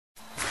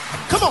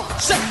Come on,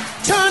 say,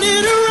 turn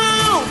it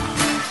around.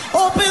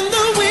 Open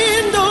the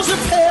windows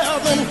of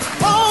heaven.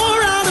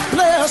 Pour out a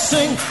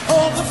blessing,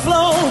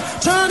 overflow.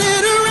 Turn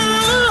it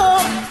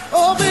around.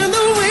 Open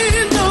the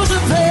windows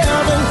of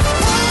heaven.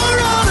 Pour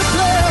out a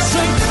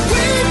blessing.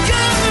 We've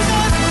got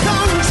enough.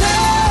 Come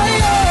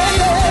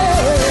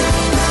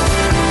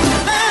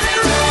Let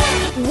it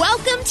rain.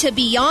 Welcome to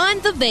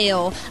Beyond the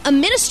Veil, a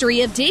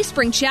ministry of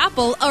Dayspring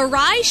Chapel.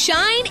 Arise,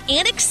 shine,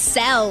 and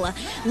excel.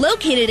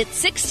 Located at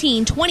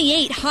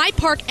 1628 Hyde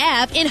Park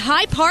Ave in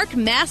Hyde Park,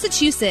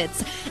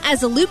 Massachusetts.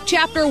 As Luke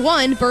chapter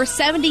 1, verse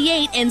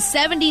 78 and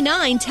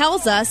 79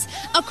 tells us,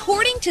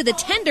 according to the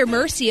tender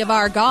mercy of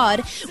our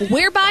God,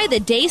 whereby the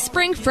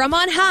dayspring from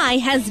on high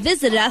has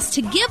visited us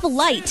to give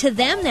light to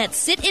them that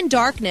sit in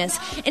darkness,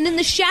 and in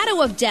the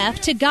shadow of death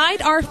to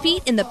guide our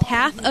feet in the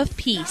path of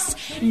peace.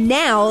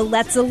 Now,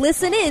 let's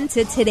listen in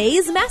to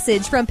today's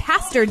message from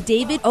Pastor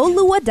David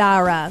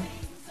Oluwadara.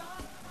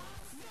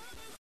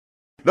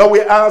 Lord,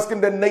 we ask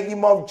in the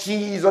name of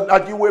Jesus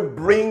that you will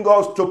bring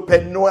us to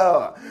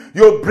Penuel.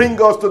 You'll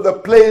bring us to the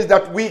place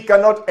that we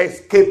cannot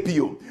escape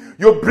you.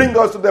 You'll bring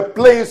us to the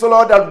place, oh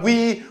Lord, that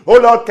we, oh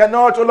Lord,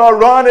 cannot, oh Lord,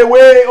 run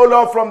away, oh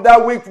Lord, from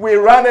that which we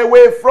ran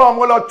away from,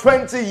 oh Lord,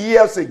 20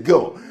 years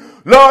ago.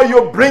 Lord,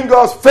 you bring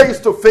us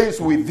face to face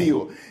with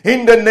you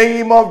in the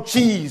name of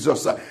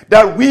Jesus,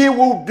 that we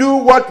will do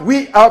what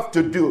we have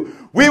to do.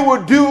 We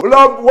will do,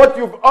 Lord, what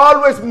you've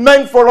always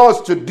meant for us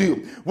to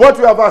do, what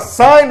you have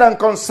assigned and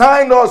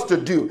consigned us to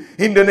do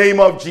in the name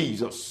of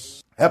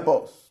Jesus. Help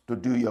us to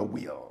do your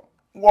will,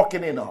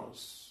 working in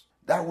us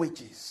that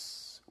which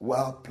is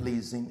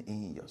well-pleasing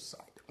in your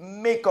sight.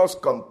 Make us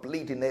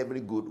complete in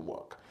every good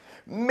work.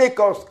 Make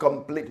us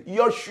complete.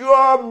 Your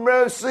sure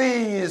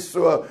mercies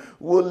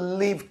will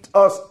lift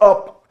us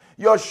up.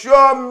 Your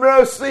sure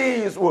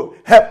mercies will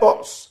help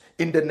us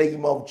in the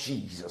name of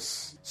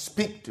Jesus.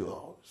 Speak to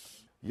us.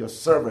 Your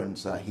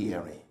servants are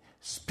hearing.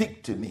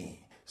 Speak to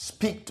me.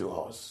 Speak to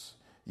us.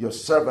 Your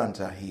servants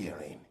are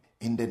hearing.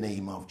 In the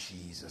name of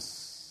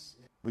Jesus,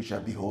 we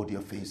shall behold your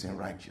face in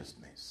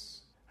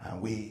righteousness,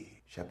 and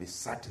we shall be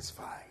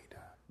satisfied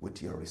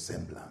with your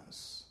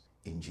resemblance.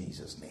 In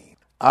Jesus' name.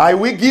 I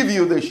will give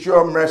you the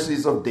sure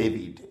mercies of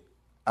David.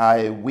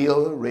 I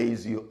will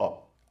raise you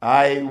up.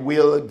 I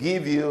will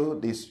give you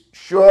the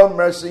sure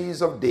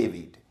mercies of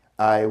David.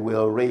 I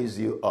will raise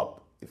you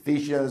up.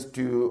 Ephesians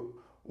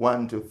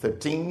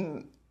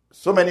 2:1-13.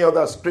 So many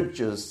other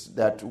scriptures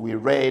that we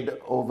read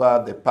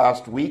over the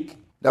past week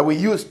that we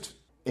used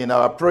in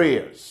our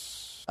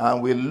prayers.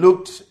 And we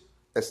looked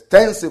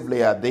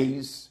extensively at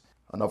these.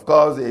 And of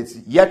course, it's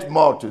yet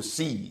more to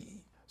see.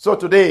 So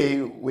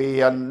today,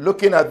 we are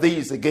looking at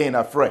these again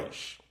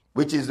afresh,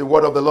 which is the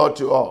word of the Lord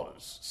to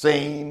us,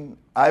 saying,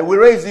 I will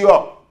raise you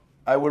up.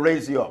 I will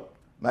raise you up.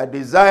 My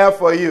desire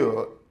for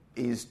you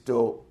is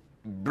to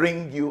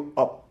bring you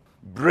up.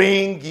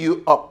 Bring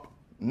you up.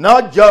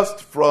 Not just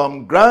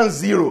from ground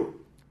zero,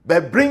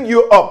 but bring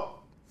you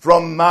up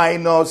from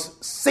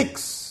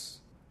 -6,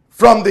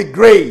 from the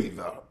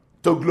grave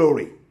to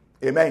glory.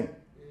 Amen.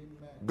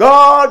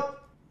 God,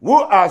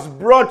 who has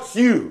brought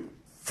you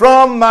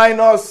from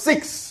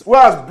 -6, who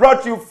has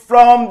brought you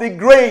from the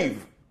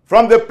grave,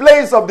 from the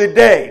place of the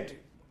dead.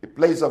 The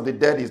place of the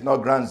dead is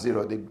not ground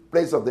zero. The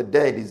place of the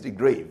dead is the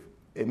grave.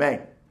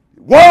 Amen.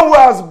 One who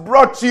has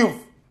brought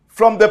you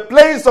from the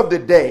place of the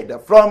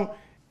dead, from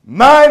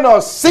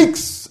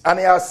 -6, and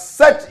he has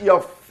set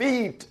your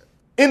feet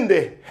in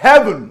the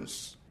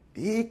heavens.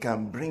 He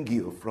can bring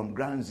you from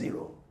ground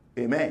zero.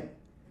 Amen.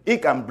 He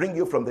can bring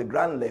you from the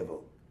ground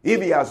level.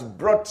 If he has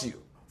brought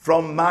you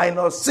from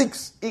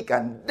 -6, he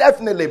can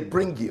definitely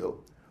bring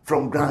you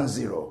from ground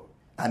zero,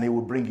 and he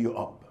will bring you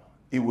up.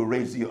 He will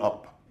raise you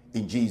up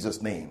in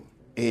Jesus' name.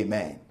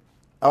 Amen.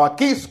 Our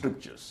key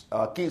scriptures.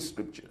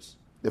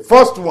 The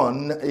first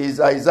one is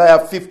Isaiah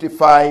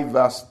 55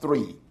 verse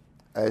 3.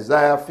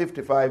 Isaiah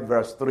 55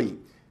 verse 3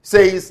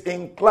 says,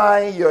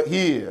 incline your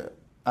ear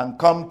and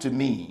come to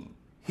me.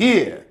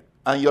 Hear,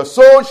 and your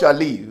soul shall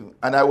live,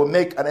 and I will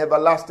make an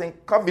everlasting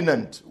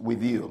covenant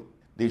with you.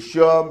 The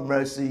sure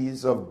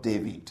mercies of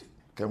David.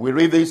 Can we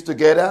read this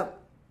together?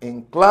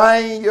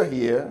 Incline your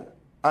ear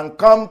and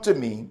come to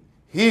me.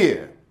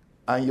 Hear,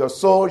 and your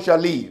soul shall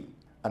live,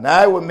 and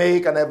I will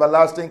make an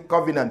everlasting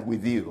covenant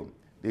with you.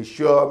 The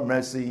sure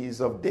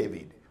mercies of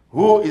David.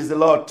 Who is the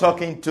Lord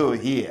talking to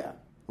here?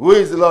 Who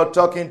is the Lord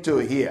talking to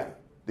here?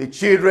 The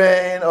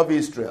children of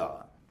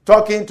Israel.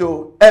 Talking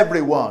to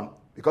everyone.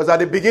 Because at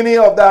the beginning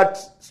of that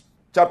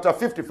chapter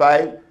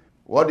 55,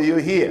 what do you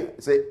hear?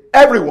 It says,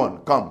 everyone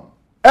come.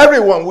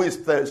 Everyone who is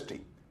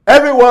thirsty.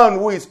 Everyone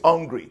who is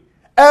hungry.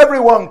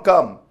 Everyone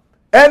come.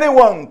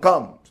 Anyone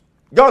come.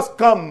 Just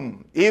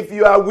come. If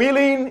you are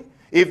willing,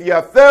 if you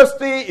are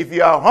thirsty, if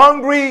you are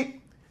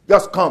hungry,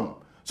 just come.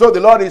 So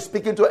the Lord is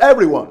speaking to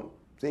everyone.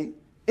 See?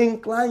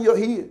 Incline your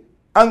ear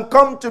and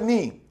come to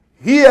me.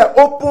 Hear,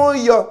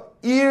 open your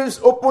ears,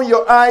 open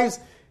your eyes.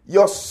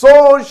 Your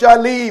soul shall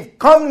live.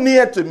 Come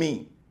near to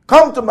me.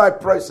 Come to my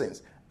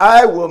presence.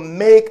 I will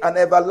make an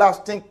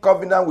everlasting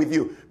covenant with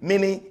you.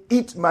 Meaning,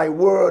 eat my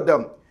word.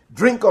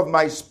 drink of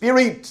my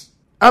spirit,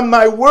 and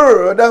my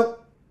word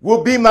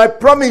will be my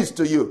promise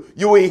to you.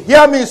 You will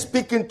hear me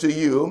speaking to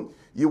you.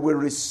 You will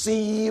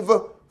receive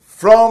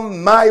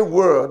from my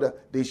word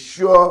the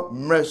sure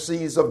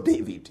mercies of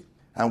David.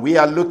 And we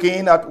are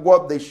looking at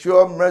what the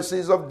sure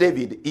mercies of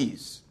David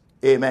is.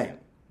 Amen.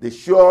 The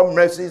sure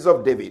mercies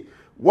of David.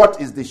 What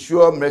is the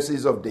sure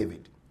mercies of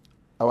David?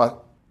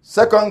 Our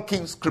second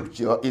key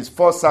scripture is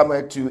 1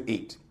 Samuel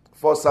 2:8.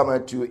 1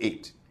 Samuel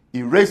 2:8.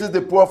 He raises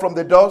the poor from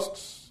the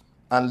dust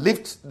and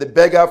lifts the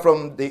beggar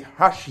from the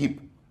ash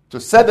heap, to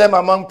set them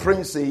among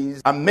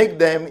princes and make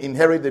them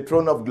inherit the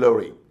throne of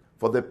glory.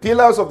 For the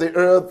pillars of the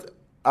earth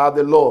are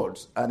the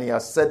Lord's, and he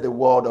has set the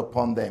word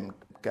upon them.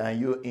 Can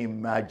you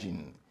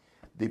imagine?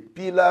 The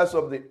pillars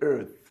of the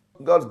earth.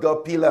 God's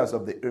got pillars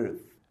of the earth,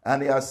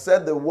 and he has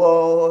set the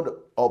word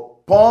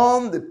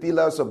upon the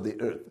pillars of the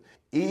earth.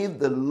 If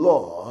the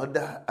Lord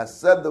has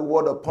set the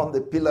word upon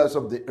the pillars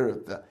of the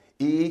earth,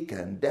 he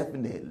can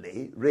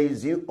definitely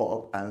raise you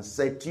up and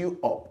set you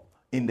up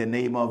in the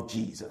name of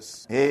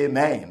Jesus.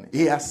 Amen.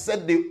 He has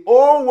set the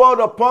whole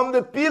word upon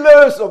the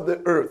pillars of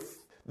the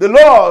earth. The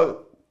Lord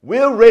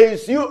will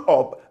raise you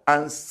up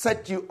and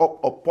set you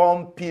up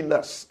upon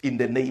pillars in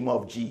the name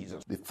of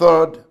Jesus. The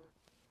third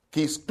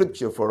key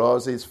scripture for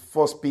us is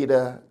 1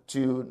 Peter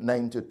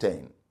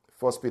 2:9-10.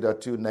 1 Peter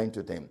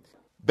 2:9-10.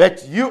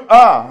 But you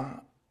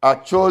are a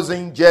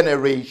chosen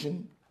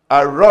generation,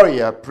 a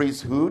royal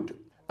priesthood,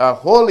 a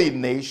holy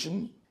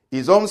nation,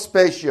 his own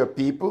special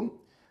people,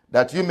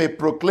 that you may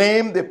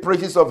proclaim the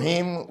praises of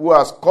him who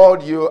has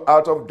called you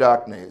out of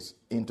darkness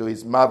into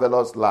his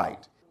marvelous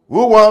light,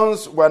 who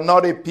once were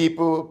not a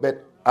people,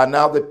 but are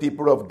now the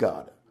people of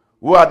God,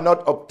 who had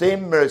not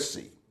obtained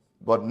mercy,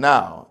 but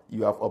now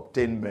you have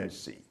obtained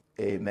mercy.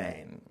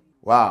 Amen.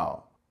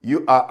 Wow.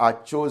 You are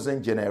a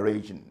chosen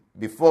generation.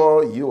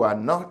 Before you are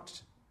not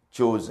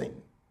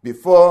chosen.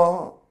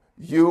 Before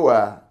you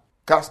were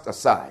cast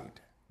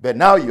aside, but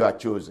now you are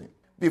chosen.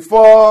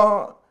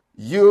 Before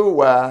you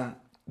were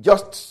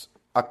just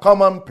a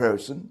common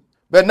person,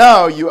 but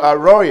now you are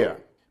royal.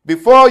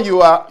 Before you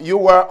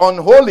were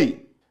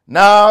unholy,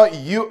 now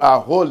you are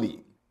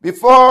holy.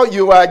 Before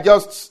you were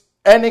just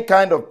any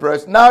kind of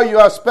person, now you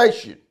are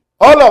special.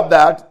 All of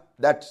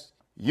that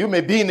you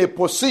may be in a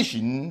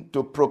position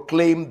to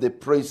proclaim the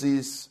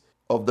praises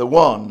of the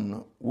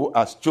one who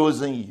has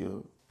chosen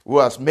you, who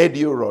has made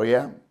you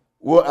royal,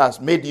 who has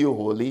made you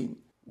holy,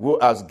 who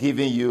has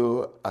given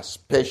you a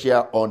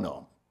special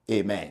honor.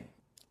 Amen.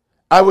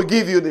 I will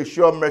give you the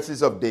sure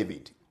mercies of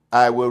David.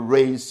 I will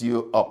raise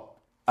you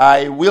up.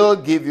 I will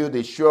give you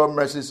the sure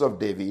mercies of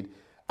David.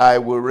 I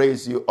will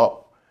raise you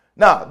up.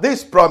 Now,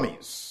 this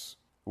promise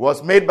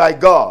was made by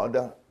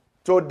God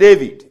to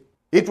David.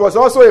 It was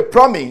also a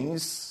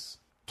promise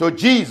to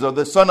Jesus,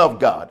 the Son of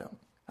God.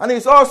 And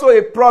it's also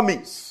a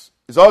promise.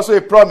 It's also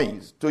a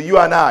promise to you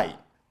and I,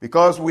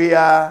 because we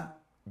are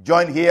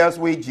joint heirs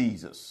with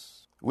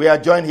Jesus. We are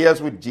joint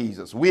heirs with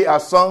Jesus. We are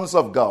sons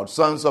of God,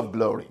 sons of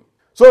glory.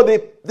 So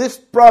this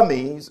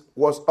promise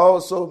was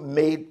also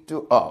made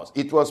to us.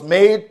 It was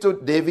made to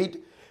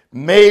David,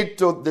 made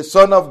to the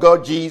Son of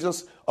God,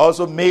 Jesus,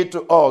 also made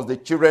to us, the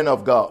children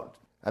of God.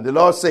 And the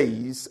Lord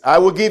says, I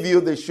will give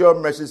you the sure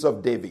mercies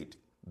of David.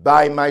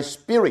 By my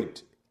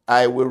spirit,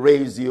 I will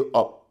raise you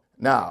up.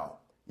 Now,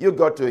 you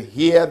got to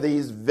hear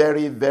this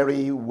very,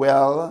 very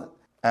well.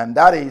 And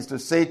that is to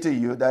say to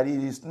you that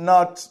it is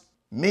not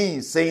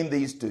me saying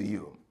this to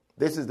you.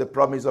 This is the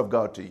promise of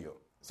God to you.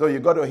 So you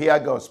got to hear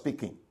God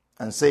speaking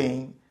and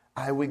saying,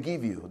 I will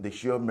give you the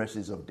sure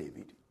mercies of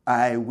David.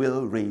 I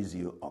will raise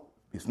you up.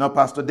 It's not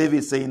Pastor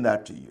David saying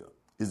that to you.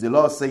 It's the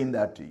Lord saying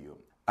that to you.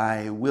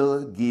 I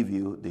will give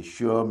you the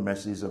sure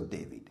mercies of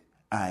David.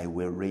 I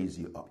will raise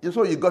you up.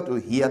 So you got to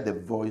hear the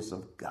voice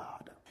of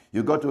God.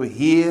 You got to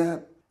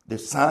hear the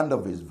sound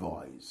of his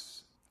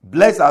voice.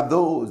 Blessed are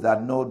those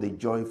that know the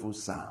joyful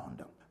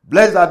sound.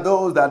 Blessed are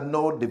those that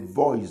know the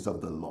voice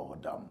of the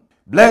Lord.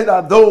 Blessed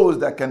are those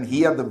that can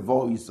hear the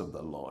voice of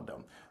the Lord.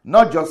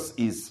 Not just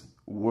his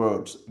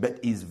words,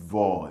 but his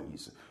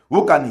voice.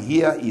 Who can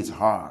hear his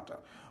heart?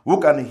 Who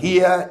can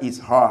hear his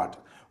heart?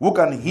 Who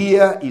can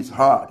hear his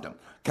heart?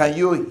 Can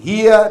you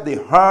hear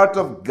the heart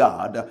of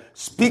God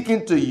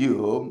speaking to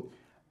you?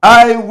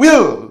 I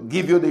will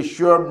give you the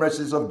sure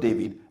mercies of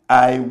David.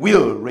 I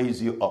will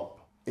raise you up.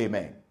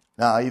 Amen.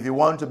 Now, if you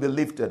want to be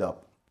lifted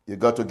up, you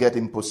got to get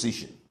in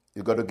position.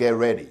 You got to get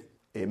ready.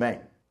 Amen.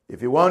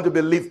 If you want to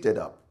be lifted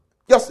up,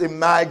 just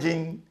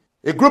imagine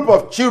a group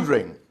of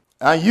children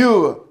and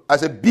you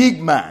as a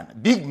big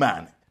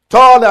man,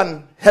 tall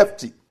and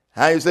hefty.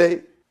 And you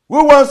say,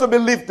 who wants to be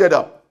lifted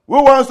up?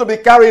 Who wants to be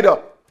carried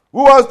up?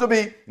 Who wants to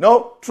be,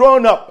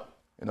 thrown up?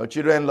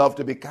 Children love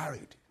to be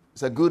carried.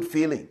 It's a good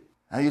feeling.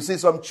 And you see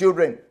some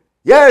children,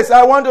 yes,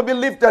 I want to be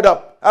lifted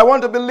up. I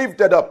want to be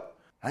lifted up.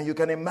 And you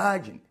can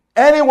imagine,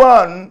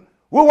 anyone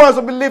who wants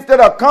to be lifted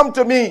up, come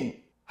to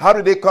me. How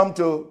do they come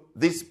to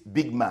this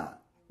big man?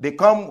 They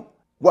come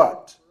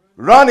what?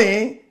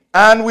 Running,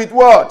 and with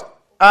what?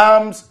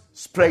 Arms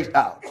spread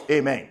out.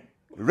 Amen.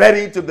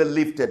 Ready to be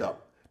lifted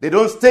up. They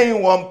don't stay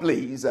in one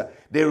place.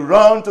 They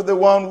run to the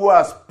one who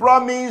has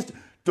promised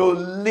to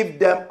lift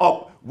them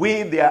up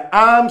with their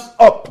arms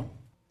up.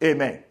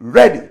 Amen.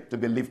 Ready to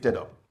be lifted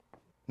up.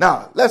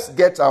 Now, let's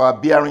get our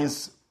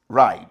bearings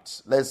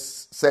right.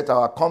 Let's set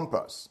our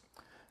compass.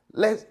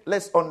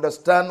 Let's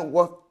understand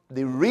what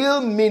the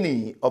real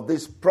meaning of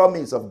this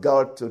promise of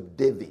God to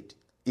David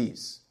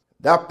is.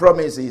 That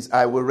promise is,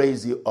 I will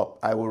raise you up.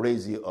 I will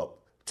raise you up.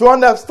 To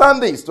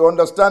understand this,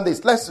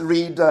 let's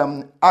read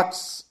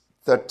Acts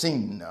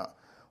 13,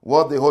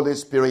 what the Holy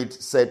Spirit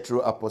said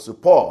through Apostle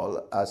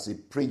Paul as he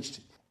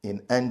preached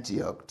in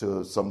Antioch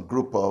to some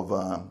group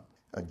of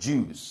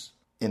Jews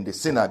in the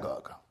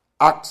synagogue.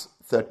 Acts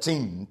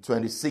 13,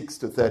 26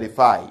 to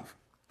 35.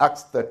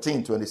 Acts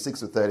 13, 26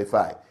 to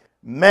 35.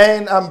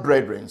 Men and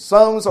brethren,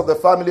 sons of the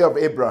family of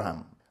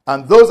Abraham,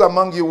 and those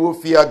among you who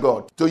fear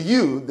God, to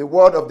you the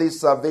word of this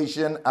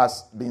salvation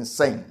has been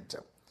sent.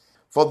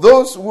 For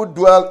those who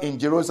dwell in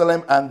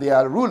Jerusalem and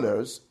their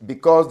rulers,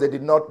 because they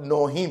did not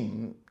know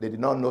him, they did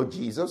not know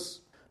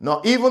Jesus,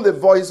 nor even the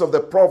voice of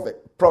the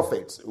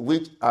prophets,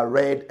 which are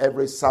read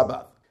every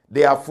Sabbath.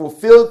 They have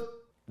fulfilled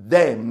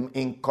them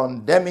in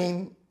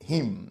condemning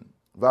him.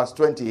 Verse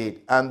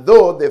 28. And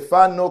though they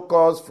found no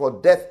cause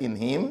for death in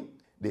him,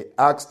 they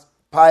asked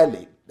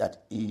Pilate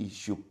that he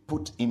should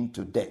put him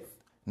to death.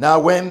 Now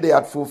when they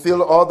had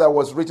fulfilled all that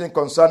was written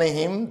concerning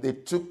him, they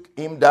took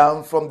him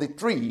down from the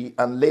tree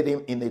and laid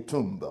him in a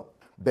tomb.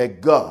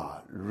 But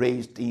God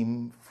raised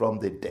him from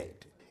the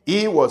dead.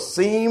 He was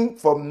seen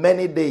for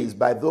many days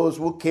by those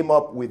who came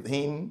up with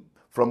him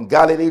from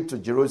Galilee to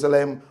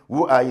Jerusalem,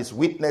 who are his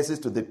witnesses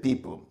to the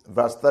people.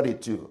 Verse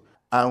 32.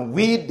 And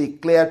we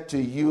declare to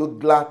you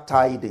glad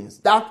tidings.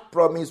 That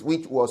promise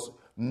which was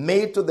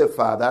made to the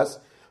fathers,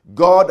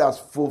 God has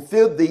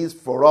fulfilled these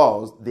for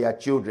us, their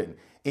children,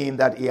 in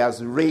that he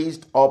has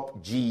raised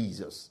up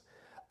Jesus.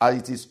 As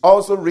it is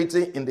also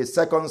written in the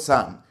second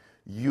Psalm,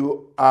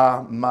 you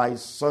are my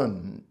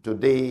son,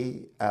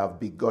 today I have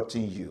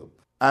begotten you.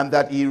 And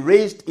that he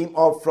raised him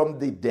up from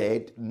the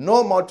dead,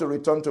 no more to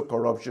return to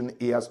corruption.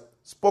 He has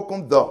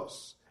spoken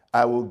thus,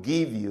 I will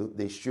give you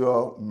the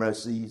sure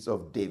mercies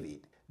of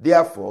David.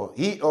 Therefore,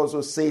 he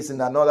also says in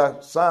another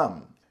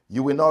Psalm,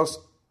 you will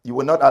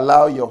not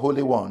allow your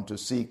Holy One to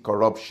see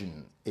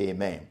corruption.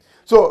 Amen.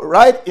 So,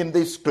 right in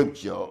this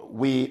scripture,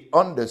 we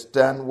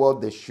understand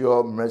what the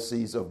sure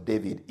mercies of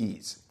David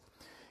is.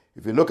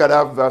 If you look at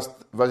that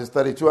verses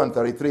 32 and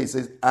 33, it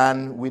says,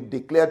 and we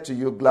declare to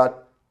you glad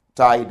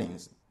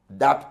tidings.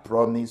 That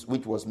promise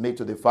which was made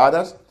to the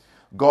fathers,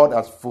 God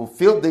has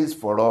fulfilled this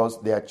for us,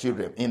 their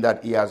children, in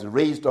that he has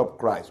raised up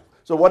Christ.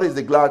 So what is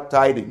the glad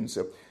tidings?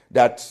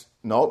 That,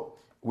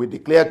 we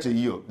declare to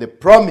you the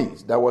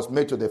promise that was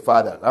made to the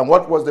fathers. And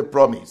what was the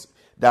promise?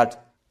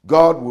 That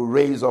God will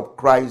raise up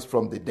Christ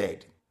from the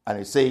dead. And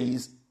it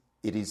says,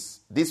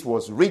 this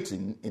was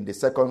written in the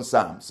second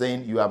Psalm,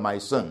 saying, you are my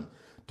son,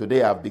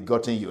 today I have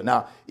begotten you.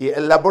 Now, he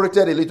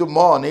elaborated a little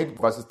more on it,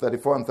 verses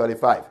 34 and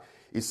 35.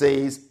 It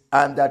says,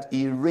 and that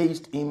he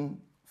raised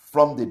him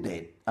from the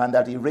dead, and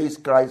that he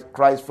raised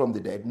Christ from the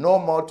dead, no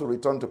more to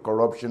return to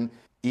corruption.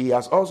 He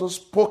has also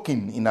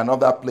spoken in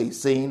another place,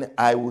 saying,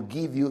 I will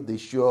give you the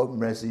sure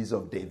mercies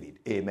of David.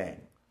 Amen.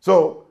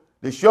 So,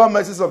 the sure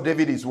mercies of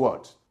David is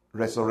what?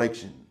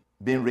 Resurrection,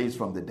 being raised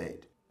from the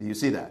dead. Do you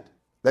see that?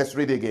 Let's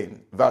read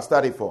again. Verse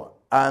 34.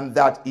 And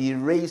that he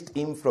raised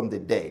him from the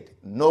dead,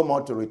 no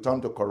more to return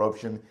to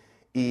corruption.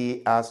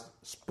 He has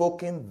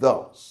spoken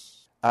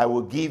thus, I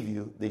will give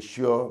you the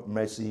sure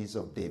mercies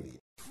of David.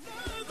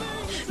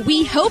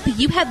 We hope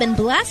you have been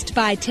blessed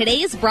by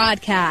today's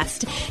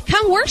broadcast.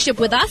 Come worship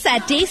with us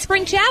at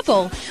Dayspring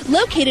Chapel,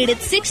 located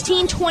at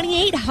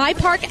 1628 High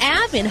Park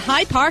Ave in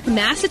High Park,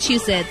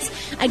 Massachusetts.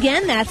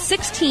 Again, that's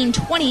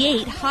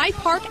 1628 High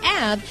Park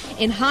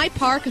Ave in High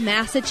Park,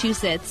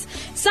 Massachusetts.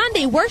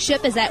 Sunday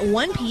worship is at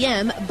 1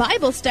 p.m.,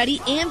 Bible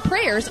study and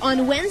prayers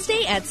on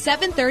Wednesday at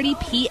 7:30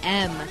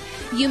 p.m.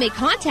 You may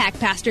contact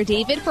Pastor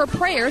David for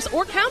prayers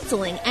or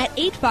counseling at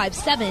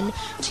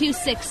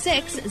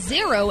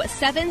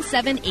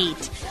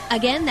 857-266-0778.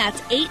 Again,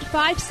 that's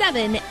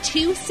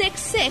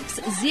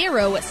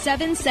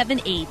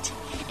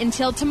 857-266-0778.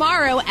 Until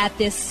tomorrow at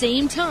this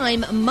same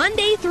time,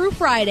 Monday through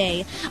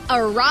Friday,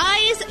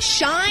 arise,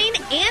 shine,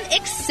 and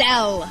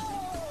excel.